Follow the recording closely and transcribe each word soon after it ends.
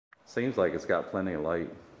Seems like it's got plenty of light.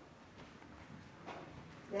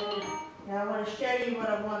 Now I want to show you what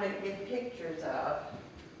I want to get pictures of.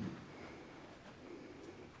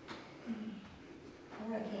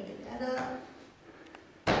 I can't get that up.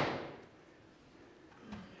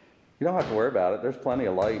 You don't have to worry about it. There's plenty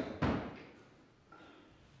of light.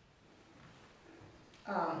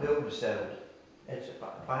 Building settled. It's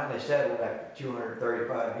finally settled after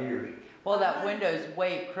 235 years. Well, that window's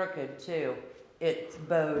way crooked too. It's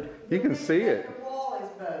bowed. You can see it. The wall is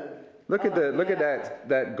bowed. Look at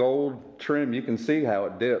that gold trim. You can see how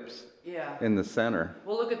it dips. Yeah. In the center.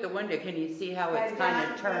 Well, look at the window. Can you see how it's And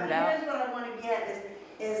kind of turned out? Here's what I want to get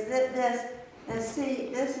is this. And see,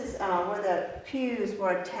 this is where the pews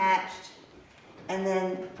were attached, and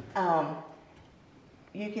then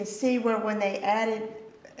you can see where when they added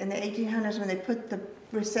in the 1800s when they put the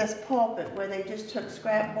recessed pulpit, where they just took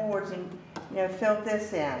scrap boards and filled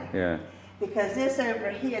this in. Yeah. Because this over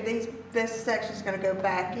here, this section is going to go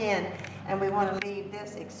back in, and we want to leave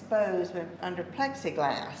this exposed under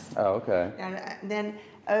plexiglass. Oh, okay. And then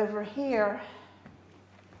over here,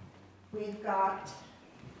 we've got.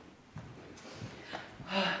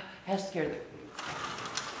 That scared me.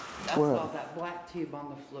 I saw that black tube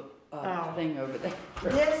on the thing over there.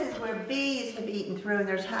 This is where bees have eaten through, and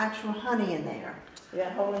there's actual honey in there. We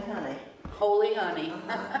got holy honey. Holy honey.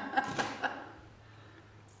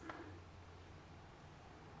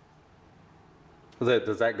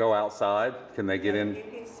 Does that go outside? Can they get in? You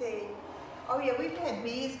can see. Oh yeah, we've had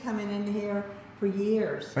bees coming in here for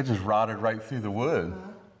years. They just rotted right through the wood.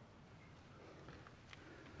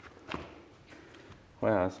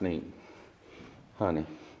 Wow, that's neat. Honey.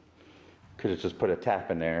 Could have just put a tap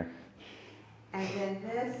in there. And then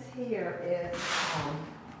this here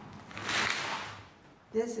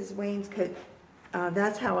this is wainscot.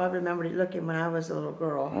 That's how I remembered it looking when I was a little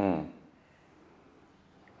girl. Mm.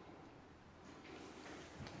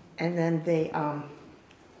 And then they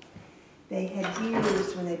had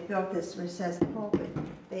used, when they built this recessed pulpit,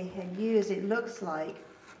 they had used, it looks like,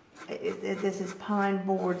 this is pine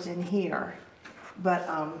boards in here. But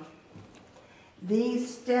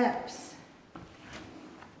these steps,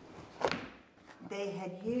 they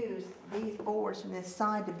had used these boards from this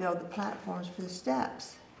side to build the platforms for the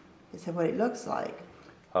steps. This is what it looks like.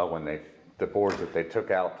 Oh, when the boards that they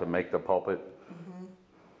took out to make the pulpit. Mm-hmm.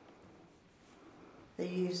 They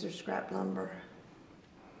used their scrap lumber.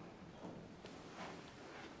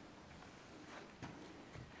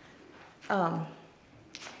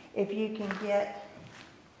 If you can get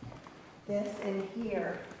this in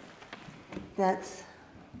here, that's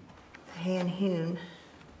hand hewn.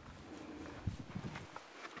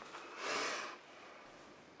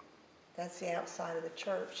 That's the outside of the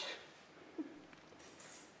church.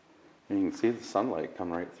 You can see the sunlight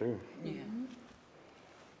come right through. Yeah.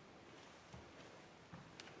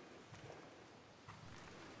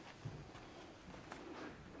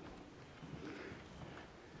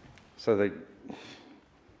 So they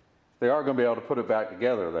are going to be able to put it back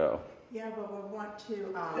together, though. Yeah, but we want to.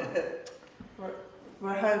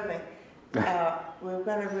 We're hoping. We're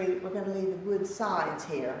going to leave the wood sides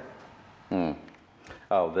here. Hmm.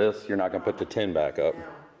 Oh, this you're not going to put the tin back up. No,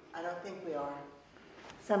 I don't think we are.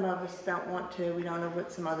 Some of us don't want to. We don't know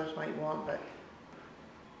what some others might want, but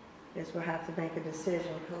I guess we'll have to make a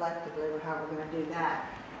decision collectively of how we're going to do that.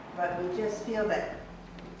 But we just feel that,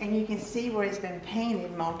 and you can see where it's been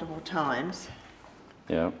painted multiple times.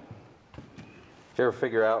 Yeah. Did you ever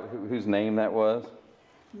figure out whose name that was?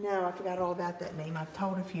 No, I forgot all about that name. I've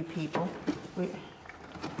told a few people.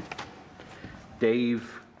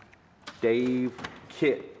 Dave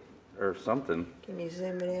Kit or something. Can you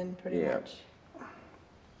zoom it in pretty Yeah. much?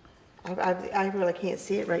 I really can't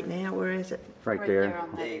see it right now. Where is it? Right there.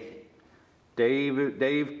 on Dave.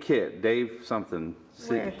 Dave Kit. Dave something.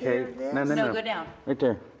 Where, here, this? No, No, go down. Right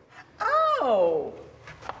there. Oh!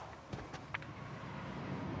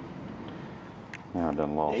 Now I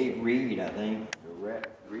done lost. Dave Reed, I think.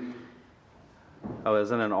 Reed. Oh,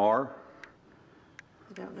 isn't it an R?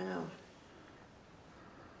 I don't know.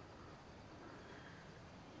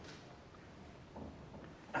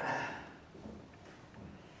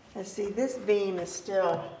 Let's see, this beam is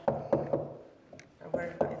still,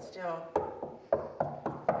 it's still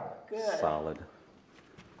good. Solid.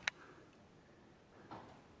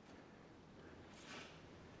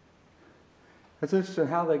 That's interesting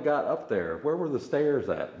how they got up there. Where were the stairs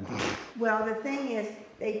at? Well, the thing is,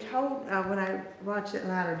 they told, when I watched it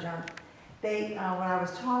later, John, when I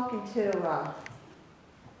was talking to an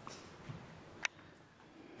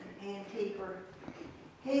antiquer,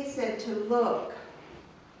 he said to look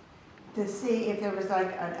to see if there was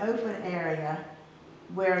like an open area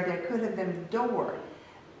where there could have been a door.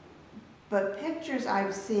 But pictures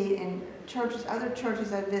I've seen in churches, other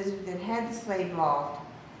churches I've visited that had the slave loft,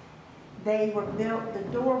 they were built, the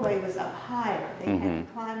doorway was up higher. They had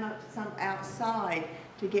to climb up some outside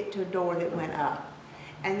to get to a door that went up.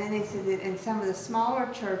 And then they said that in some of the smaller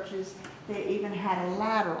churches, they even had a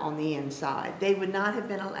ladder on the inside. They would not have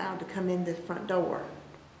been allowed to come in the front door.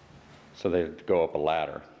 So they'd go up a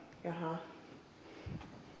ladder.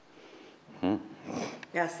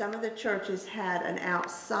 Now, some of the churches had an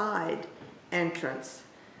outside entrance.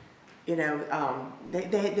 You know,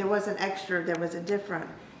 there was an extra, there was a different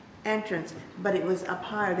entrance, but it was up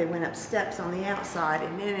higher. They went up steps on the outside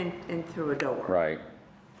and then in through a door. Right.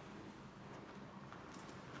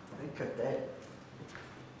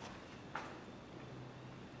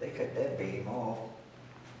 They cut that beam off,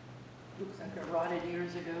 Looks like it rotted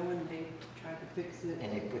years ago when they tried to fix it.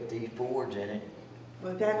 and they put these boards in it.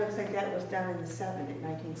 Well, that looks like that was done in the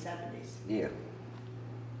 1970s. Yeah.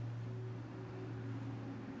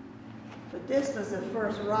 But this was the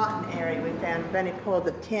first rotten area we found. Benny pulled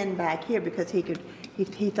the tin back here because he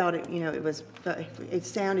thought it, you know, it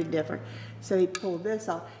sounded different. So he pulled this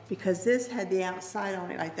off because this had the outside on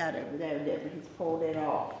it like that over there, didn't he? He's pulled it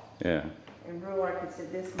off. Yeah. And Ruark had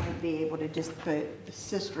said this might be able to just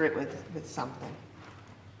sister it with something.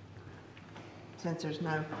 Since there's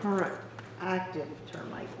no current active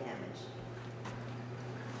termite damage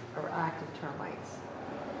or active termites.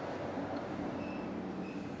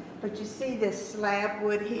 But you see this slab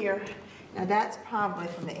wood here? Now that's probably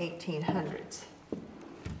from the 1800s.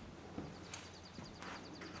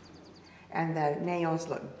 And the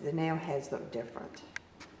nail heads look different.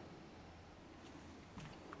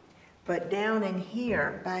 But down in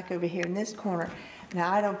here, back over here in this corner,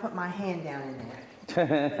 now I don't put my hand down in there.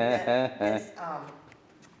 But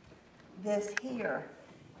this here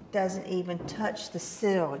doesn't even touch the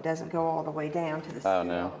sill. It doesn't go all the way down to the sill. Oh,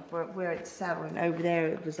 no. Where it's settled. And over there,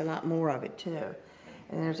 it was a lot more of it too.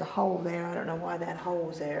 And there's a hole there. I don't know why that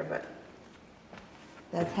hole's there, but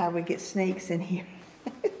that's how we get snakes in here.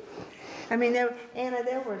 I mean, Anna,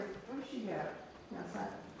 there were, where'd she go? Outside.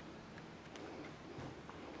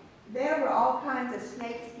 There were all kinds of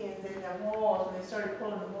snake skins in the walls when they started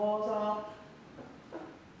pulling the walls off.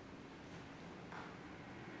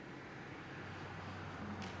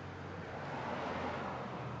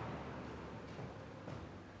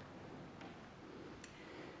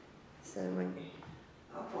 So when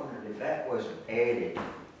I wondered if that wasn't added,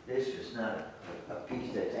 this is not a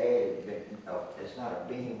piece that's added, but it's not a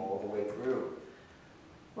beam all the way through.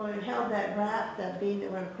 well, it held that wrap, that beam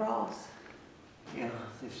that went across. Yeah,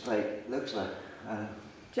 it's like, looks like,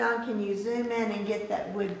 John, can you zoom in and get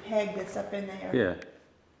that wood peg that's up in there? Yeah.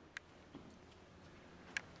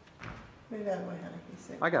 Move that way, honey. You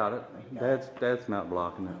see. I got it. Dad's not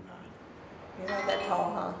blocking it. You're not that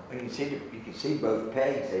tall, huh? you can see both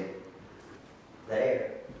pegs,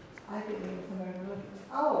 there. I didn't even come over and look.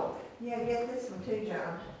 Oh, yeah, get this one too,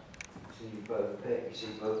 John. See both pegs, you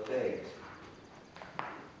see both pegs.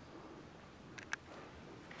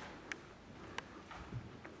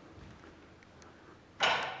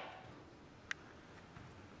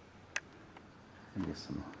 Let me get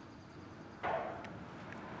some.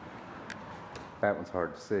 That one's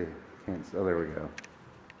hard to see. Can't see. Oh, there we go.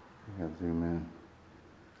 I gotta zoom in.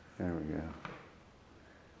 There we go.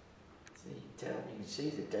 See, you can see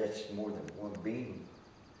that that's more than one beam.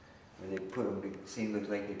 When they put them, looks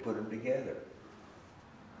like they put them together.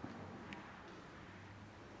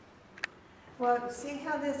 Well, see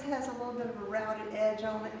how this has a little bit of a routed edge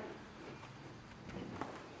on it?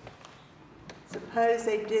 Suppose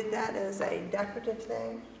they did that as a decorative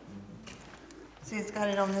thing? See, it's got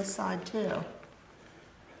it on this side too.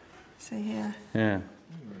 See here? Yeah.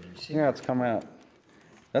 Yeah, it's come out.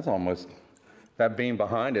 That's almost, that beam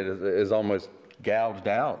behind it is almost gouged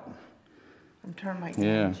out. From termite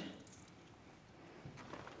Yeah. damage.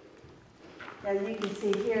 Now you can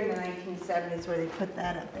see here in the 1970s where they put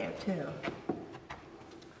that up there too.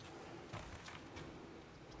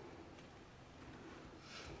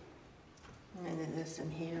 And then this in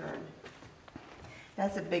here.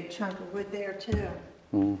 That's a big chunk of wood there too.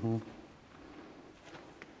 Mm-hmm.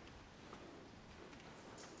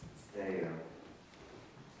 There.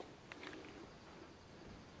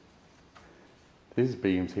 These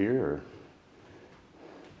beams here are,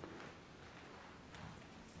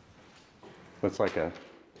 looks like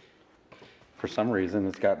for some reason,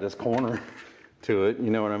 it's got this corner to it,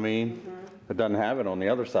 you know what I mean? Mm-hmm. It doesn't have it on the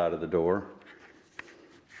other side of the door.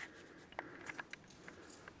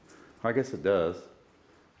 I guess it does.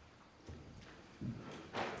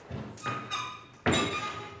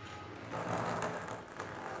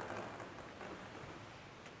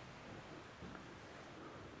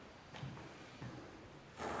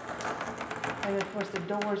 And of course, the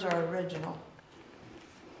doors are original.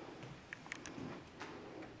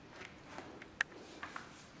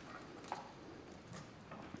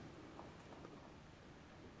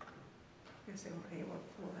 Guess they won't be able to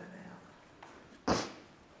pull that out.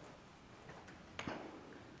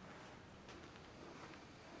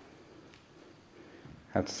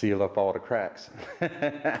 Have to seal up all the cracks. You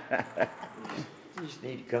just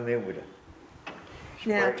need to come in with a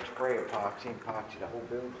Now- spray epoxy, epoxy the whole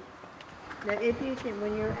building. Now, if you can,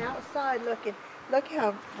 when you're outside looking, look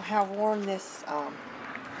how worn this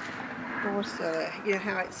door sill is. You know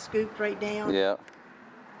how it's scooped right down? Yeah.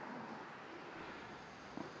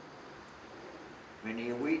 Many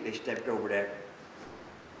a week they stepped over that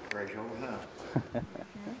threshold, huh?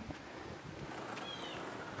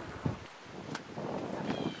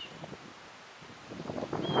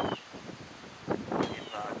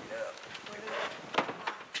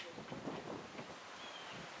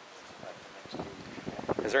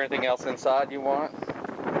 Is there anything else inside you want?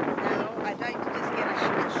 No, I'd like to just get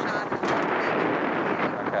a shot of the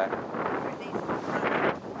Okay.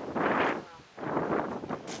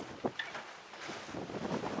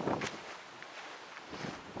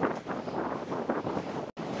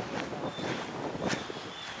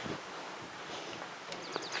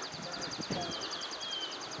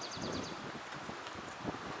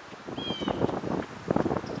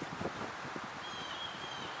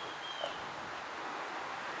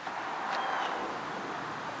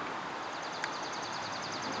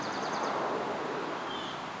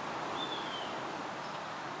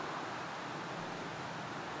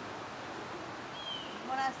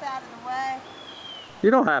 When I was out of the way.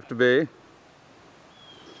 You don't have to be. You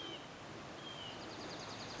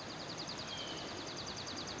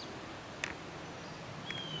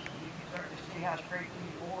can start to see how straight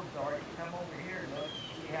these boards are. You come over here and look,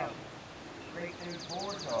 see how straight these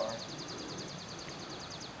boards are.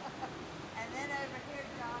 And then over here,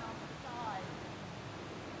 John, on the side.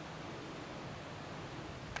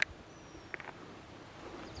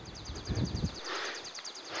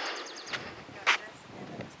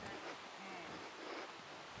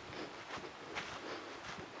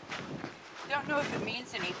 Don't know if it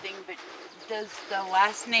means anything, but does the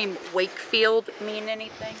last name Wakefield mean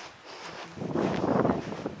anything?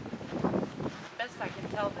 Best I can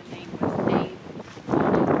tell, the name was Dave.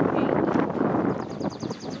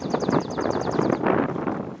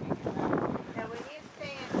 Now, when you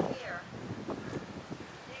stand here,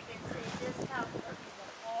 you can see just how crooked the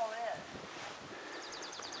wall is.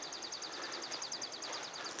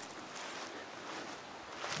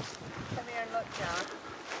 Come here and look, John.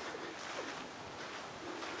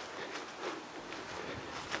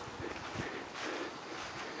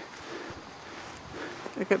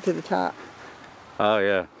 Look up to the top. Oh,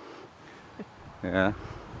 yeah. Yeah.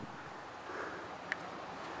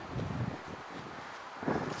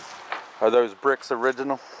 Are those bricks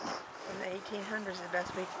original? From the 1800s, the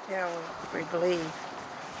best we can tell, we believe.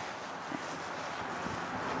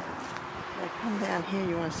 Now come down here,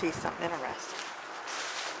 you want to see something interesting.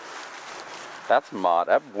 That's mod.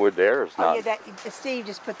 That wood there is Oh not. yeah, that, Steve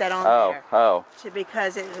just put that on Oh, there oh.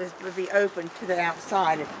 because it would be open to the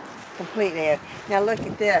outside completely. Now look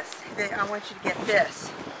at this. I want you to get this.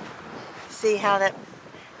 See how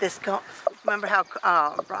remember how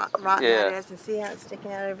rotten that Yeah. is, and see how it's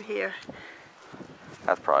sticking out over here.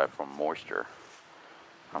 That's probably from moisture.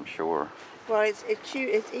 I'm sure. Well, it's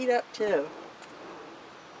eat up too.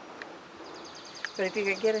 But if you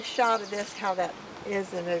could get a shot of this, how that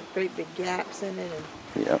is, and there's great big gaps in it,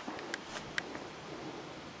 and Yep.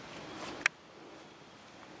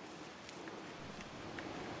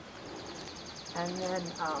 then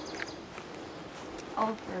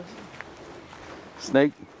oh, there's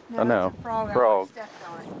Snake? Oh, no. it's a frog. Frog. I stepped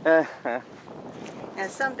on it. And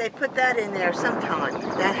they put that in there sometime.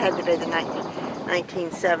 That had to be the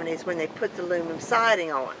 1970s when they put the aluminum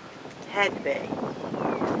siding on. Had to be.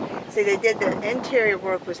 See, they did the interior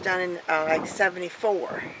work was done in like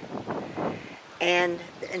 74. And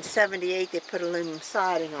in 78 they put aluminum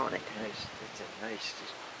siding on it. Nice, it's a nice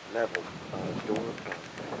level door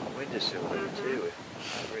windowsill there too.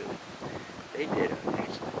 Really, they did an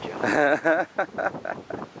excellent job.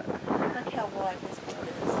 Look how wide this board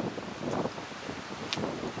is.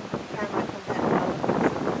 Time I come back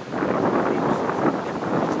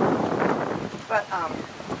but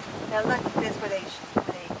now look at this where they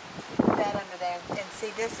put that under there, and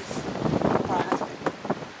see this is plastic.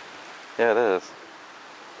 Yeah, it is.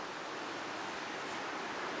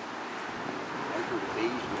 That's where the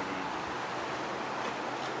bees went in.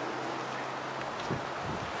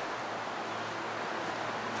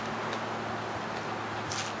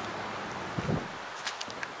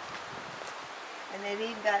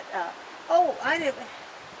 that, oh, I didn't,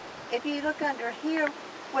 if you look under here,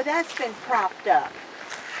 well, that's been propped up.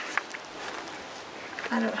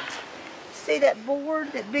 I don't, see that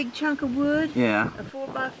board, that big chunk of wood? Yeah. A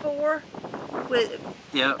 4x4 with,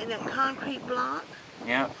 Yep. and that concrete block?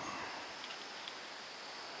 Yep.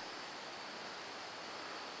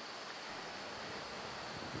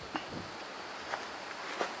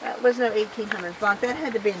 That was no 1800s block. That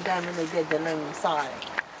had to be done when they did the aluminum siding.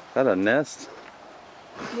 Is that a nest?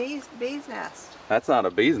 Bee's nest. That's not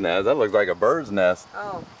a bee's nest. That looks like a bird's nest.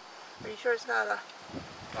 Oh, are you sure it's not a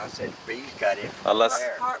I said bees got in Unless-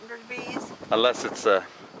 there. carpenter's bees? Unless it's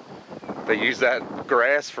they use that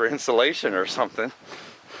grass for insulation or something.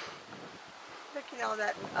 Look at all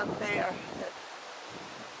that up there.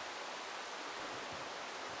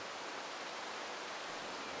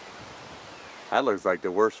 That looks like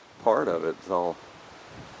the worst part of it. It's all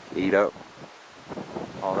eat up.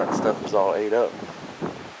 All that stuff is all ate up.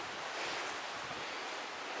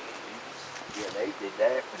 Yeah, they did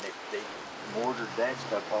that when they mortared that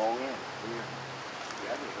stuff all in. Here.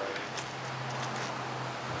 The other way.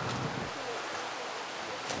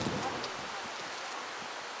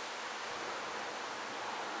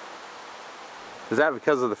 Is that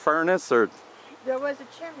because of the furnace or? There was a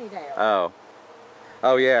chimney there. Oh.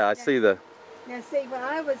 Oh yeah, I see the. Now see, when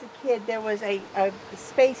I was a kid, there was a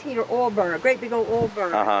space heater oil burner, a great big old oil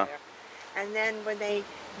burner Uh-huh. there. And then when they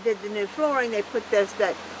did the new flooring, they put that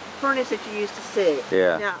furnace that you used to see.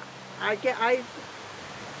 Yeah. Now,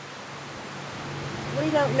 we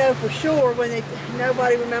don't know for sure when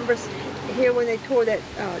nobody remembers here when they tore that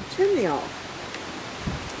chimney off.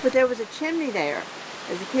 But there was a chimney there.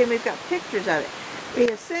 As a kid, we've got pictures of it. We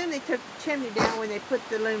assume they took the chimney down when they put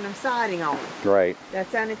the aluminum siding on. Right. That's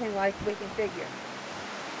the only thing like we can figure.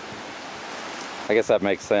 I guess that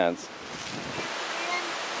makes sense.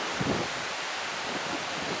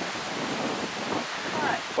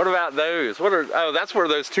 What about those? Oh, that's where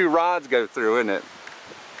those two rods go through, isn't it?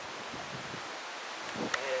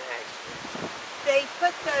 They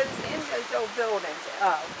put those in those old buildings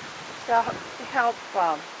to help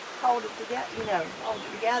hold it together, hold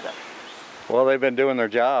it together. Well, they've been doing their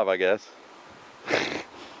job, I guess.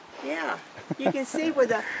 Yeah, you can see where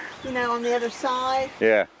the, on the other side,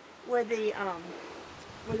 Yeah. where the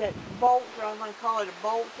where that bolt, or I'm going to call it a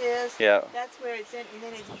bolt is. Yeah. That's where it's in, and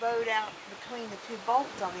then it's bowed out between the two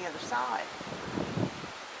bolts on the other side.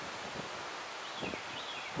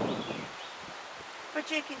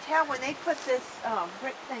 But you can tell when they put this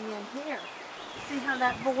brick thing in here. See how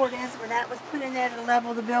that board is where that was put in there to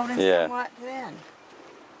level the building Yeah. somewhat then.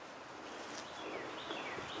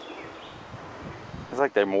 It's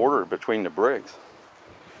like they mortared between the bricks.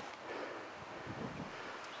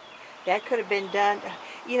 That could have been done.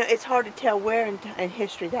 It's hard to tell where in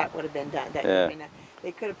history that would have been done. Yeah.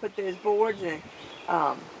 They could have put those boards and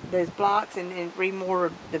those blocks and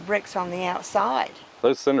remortared the bricks on the outside.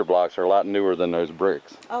 Those cinder blocks are a lot newer than those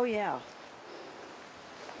bricks. Oh yeah.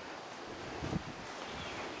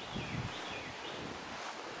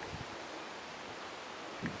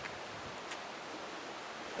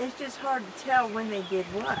 It's just hard to tell when they did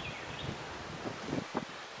what.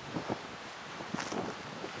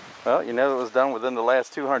 Well, it was done within the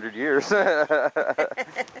last 200 years. But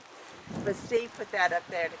Steve put that up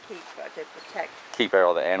there to protect. Keep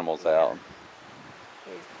all the animals out.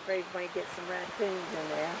 He's afraid we might get some raccoons in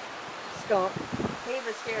there. Skunk. He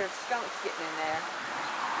was scared of skunks getting in there.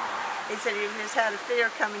 He said he just had a fear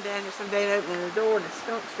coming down there someday and opening the door and the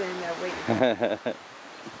skunk's standing there waiting.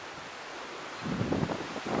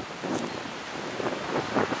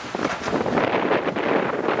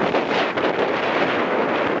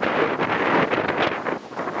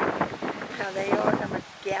 How they are, how much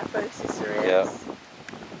gaposis there is. Yeah.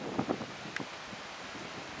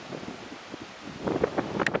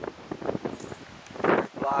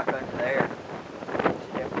 Block under there.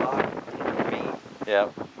 See that block? Beam.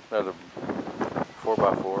 Yep. They're the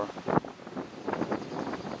 4x4.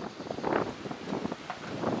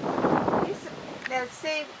 Now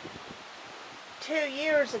see, 2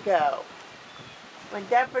 years ago, when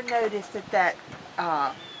Deborah noticed that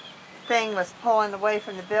thing was pulling away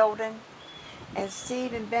from the building, and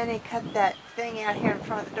Steve and Benny cut that thing out here in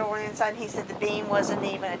front of the door inside, and he said the beam wasn't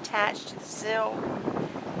even attached to the sill.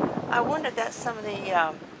 I wonder if that's some of the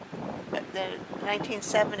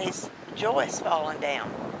 1970s joists falling down.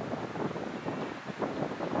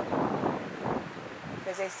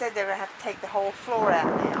 Because they said they were going to have to take the whole floor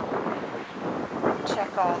out now.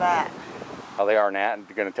 Check all that. Oh, they are now?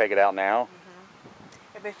 They're going to take it out now?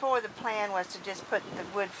 And before, the plan was to just put the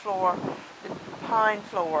wood floor, the pine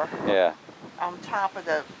floor, Yeah. on top of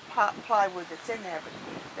the plywood that's in there. But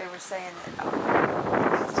They were saying that he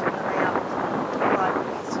needs to come out,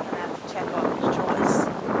 like he's gonna have to check off his joists.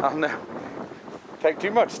 Oh no. Take too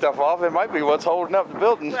much stuff off, it might be what's holding up the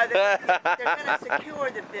building. Well, they're gonna secure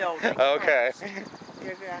the building. Okay. First.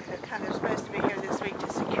 They're supposed to be here this week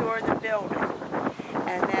to secure the building,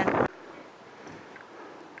 and then.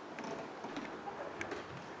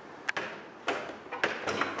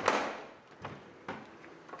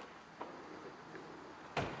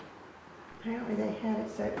 Apparently they had it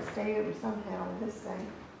so it would stay over somehow in this thing.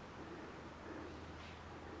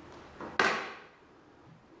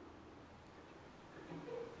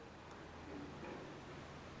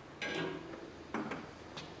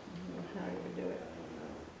 How you would do it.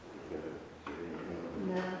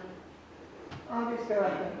 No. I'll just go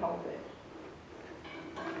up and hold it.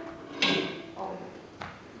 Oh,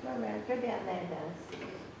 go around, go down there, Dennis.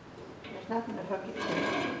 There's nothing to hook it to.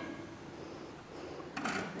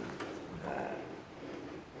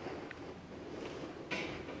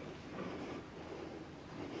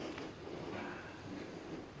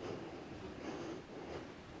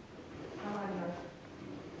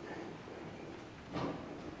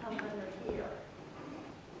 Come under here.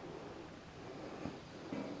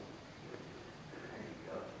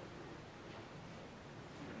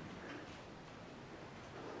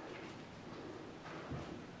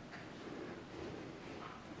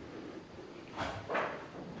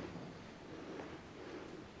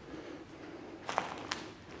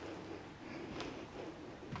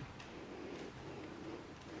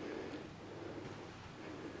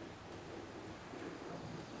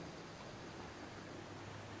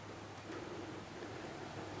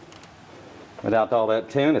 Without all that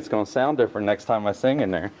tune, it's gonna sound different next time I sing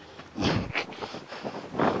in there. Yeah,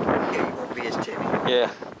 you won't be as timid.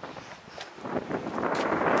 Yeah.